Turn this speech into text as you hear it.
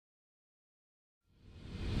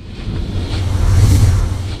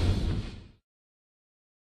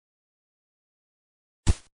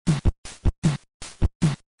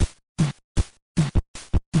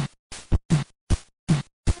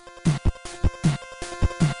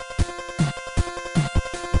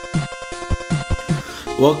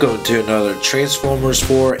Welcome to another Transformers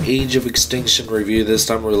 4 Age of Extinction review. This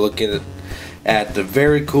time we're looking at the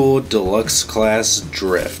very cool Deluxe class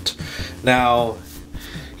Drift. Now,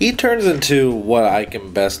 he turns into what I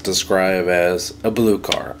can best describe as a blue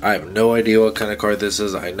car. I have no idea what kind of car this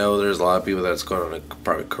is. I know there's a lot of people that's going to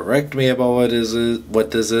probably correct me about what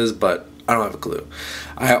this is, but I don't have a clue.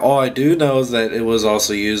 All I do know is that it was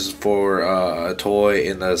also used for a toy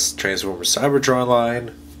in the Transformers Cybertron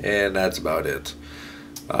line, and that's about it.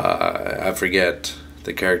 I forget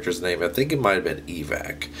the character's name. I think it might have been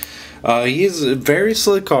Evac. He's a very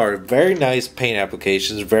slick car, very nice paint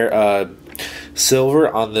applications, very silver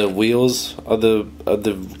on the wheels of the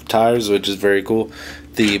tires, which is very cool.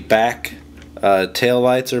 The back tail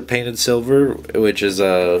lights are painted silver, which is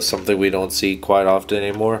something we don't see quite often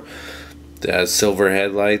anymore. The silver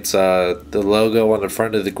headlights, the logo on the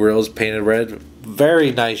front of the grill is painted red.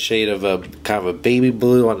 Very nice shade of a kind of a baby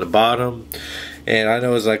blue on the bottom. And I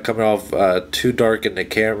know it's like coming off too dark in the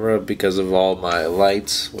camera because of all my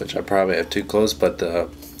lights, which I probably have too close. But the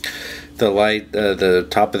light, the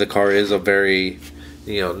top of the car is a very,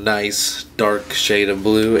 nice dark shade of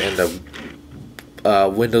blue, and the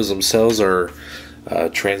windows themselves are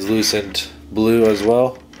translucent blue as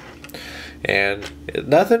well. And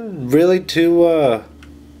nothing really too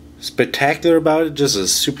spectacular about it. Just a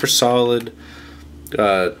super solid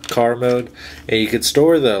car mode, and you can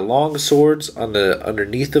store the long swords on the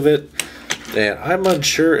underneath of it, and I'm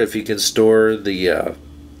unsure if you can store the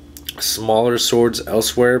smaller swords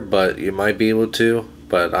elsewhere, but you might be able to,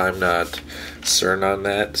 but I'm not certain on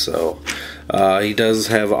that. So he does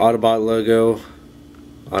have Autobot logo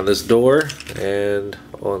on this door and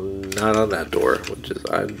not on that door, which is,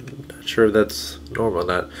 I'm not sure if that's normal or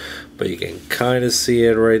not, but you can kind of see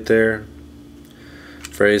it right there.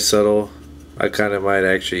 Very subtle. I kind of might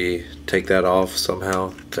actually take that off somehow,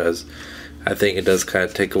 because I think it does kind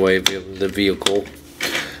of take away from the vehicle.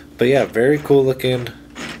 But yeah, very cool looking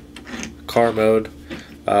car mode.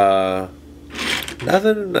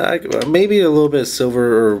 Nothing, maybe a little bit of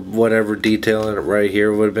silver or whatever detail in it right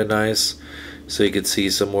here would have been nice, so you could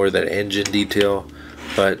see some more of that engine detail.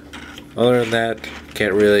 But other than that,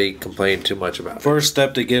 can't really complain too much about it. First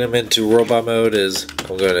step to get him into robot mode is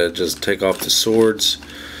I'm going to just take off the swords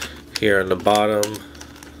here on the bottom,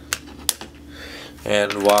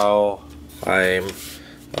 and while I'm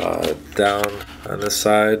down on this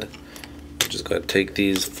side, I'm just going to take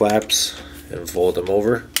these flaps and fold them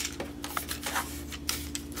over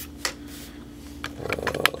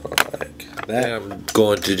like that. I'm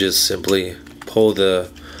going to just simply pull the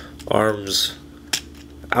arms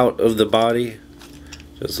out of the body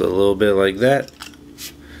just a little bit like that,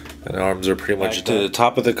 and the arms are pretty much to the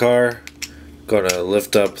top of the car. Gonna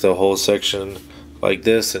lift up the whole section like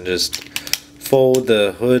this and just fold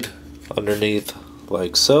the hood underneath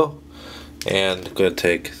like so, and gonna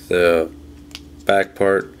take the back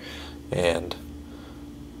part and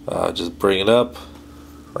just bring it up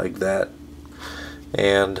like that.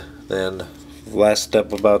 And then last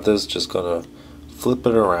step about this, just gonna flip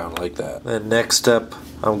it around like that. And next step,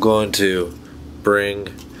 I'm going to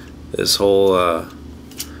bring this whole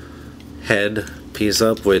head piece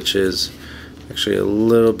up, which is actually a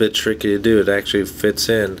little bit tricky to do. It actually fits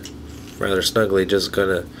in rather snugly. Just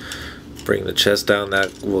gonna bring the chest down.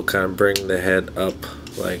 That will kind of bring the head up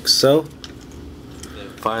like so. And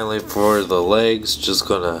finally, for the legs, just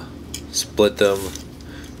gonna split them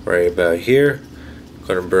right about here.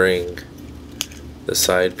 Gonna bring the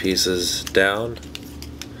side pieces down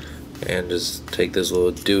and just take this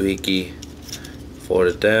little doohickey, fold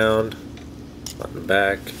it down on the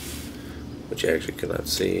back, which you actually cannot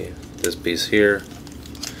see. This piece here,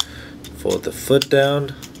 fold the foot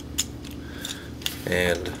down,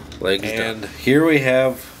 and legs down. And here we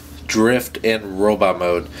have Drift in robot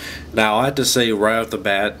mode. Now I have to say right off the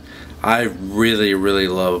bat, I really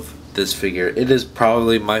love this figure. It is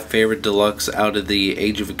probably my favorite Deluxe out of the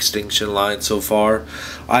Age of Extinction line so far.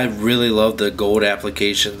 I really love the gold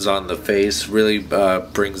applications on the face. Really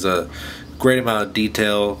brings a great amount of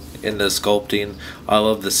detail in the sculpting. I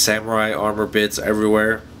love the samurai armor bits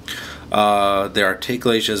everywhere. The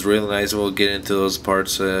articulation is really nice, and we'll get into those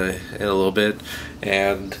parts in a little bit.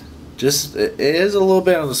 And just, it is a little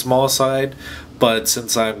bit on the small side, but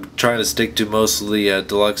since I'm trying to stick to mostly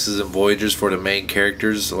Deluxes and Voyagers for the main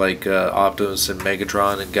characters like Optimus and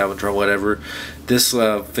Megatron and Galvatron, whatever, this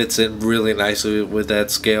fits in really nicely with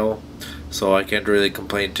that scale, so I can't really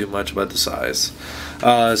complain too much about the size.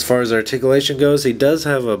 As far as articulation goes, he does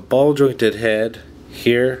have a ball jointed head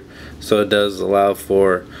here, so it does allow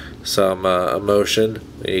for some emotion.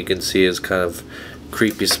 You can see his kind of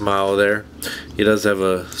creepy smile there. He does have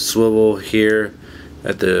a swivel here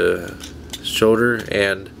at the shoulder,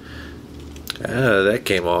 and that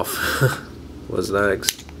came off. Was not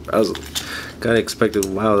I was kind of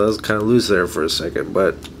expecting, wow, that was kind of loose there for a second,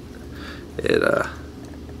 but it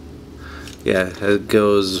yeah, it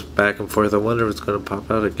goes back and forth. I wonder if it's going to pop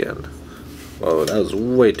out again. Oh, that was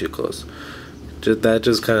way too close. That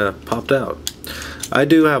just kind of popped out. I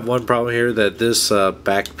do have one problem here, that this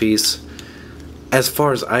back piece, as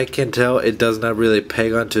far as I can tell, it does not really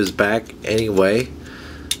peg onto his back anyway.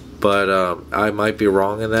 But I might be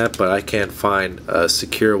wrong in that, but I can't find a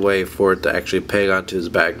secure way for it to actually peg onto his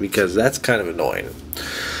back, because that's kind of annoying.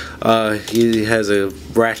 He has a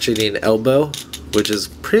ratcheting elbow, which is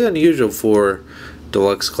pretty unusual for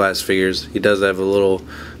deluxe class figures. He does have a little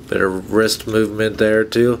bit of wrist movement there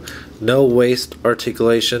too. No waist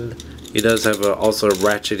articulation. He does have also a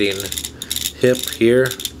ratcheting hip here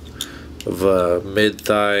of a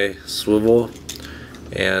mid-thigh swivel,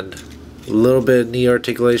 and a little bit of knee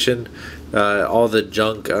articulation. All the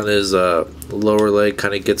junk on his lower leg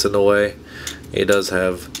kind of gets in the way. He does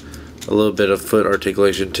have a little bit of foot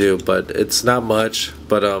articulation too, but it's not much.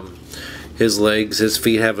 But his legs, his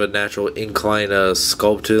feet have a natural incline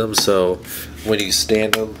sculpt to them, so when you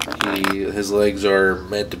stand him, his legs are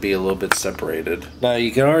meant to be a little bit separated. Now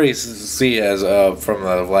you can already see, as from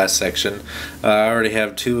the last section, I already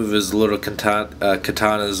have two of his little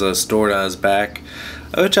katanas stored on his back,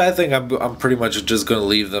 which I think I'm pretty much just going to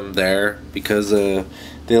leave them there, because they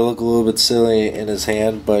look a little bit silly in his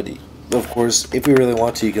hand. But of course, if you really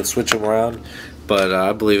want to, you can switch them around. But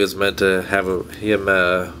I believe it's meant to have him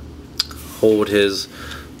hold his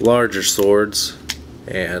larger swords,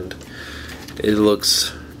 and it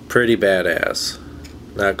looks pretty badass.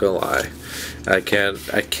 Not gonna lie, I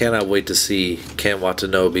cannot wait to see Ken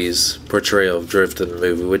Watanabe's portrayal of Drift in the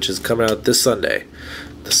movie, which is coming out this Friday.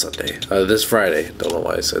 Don't know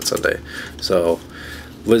why I said Sunday. So,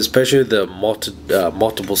 with especially the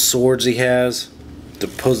multiple swords he has, the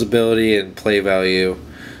posability and play value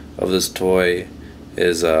of this toy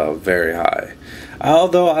is very high.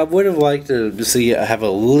 Although I would have liked to see have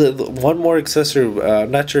one more accessory.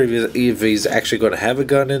 I'm not sure if he's actually going to have a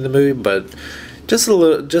gun in the movie, but just a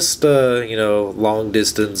little, you know, long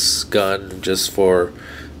distance gun, just for,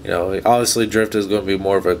 you know, obviously Drift is going to be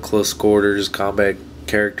more of a close quarters combat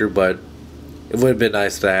character, but it would have been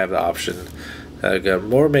nice to have the option have a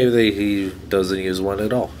gun, or maybe he doesn't use one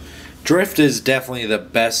at all. Drift is definitely the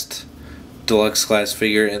best deluxe class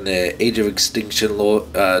figure in the Age of Extinction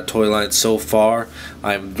toy line so far.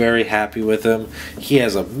 I'm very happy with him. He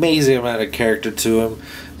has an amazing amount of character to him.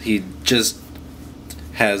 He just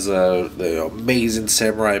has the amazing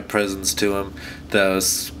samurai presence to him. The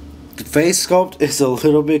face sculpt is a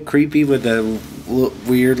little bit creepy with the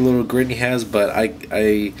weird little grin he has, but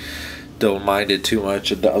I don't mind it too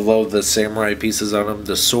much. I love the samurai pieces on him.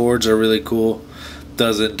 The swords are really cool.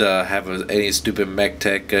 Doesn't have any stupid mech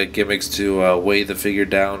tech gimmicks to weigh the figure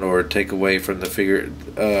down or take away from the figure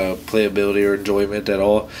playability or enjoyment at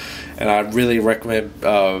all. And I really recommend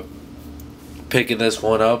picking this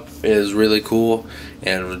one up. It is really cool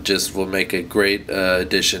and just will make a great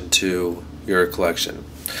addition to your collection.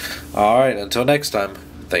 Alright, until next time,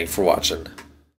 thanks for watching.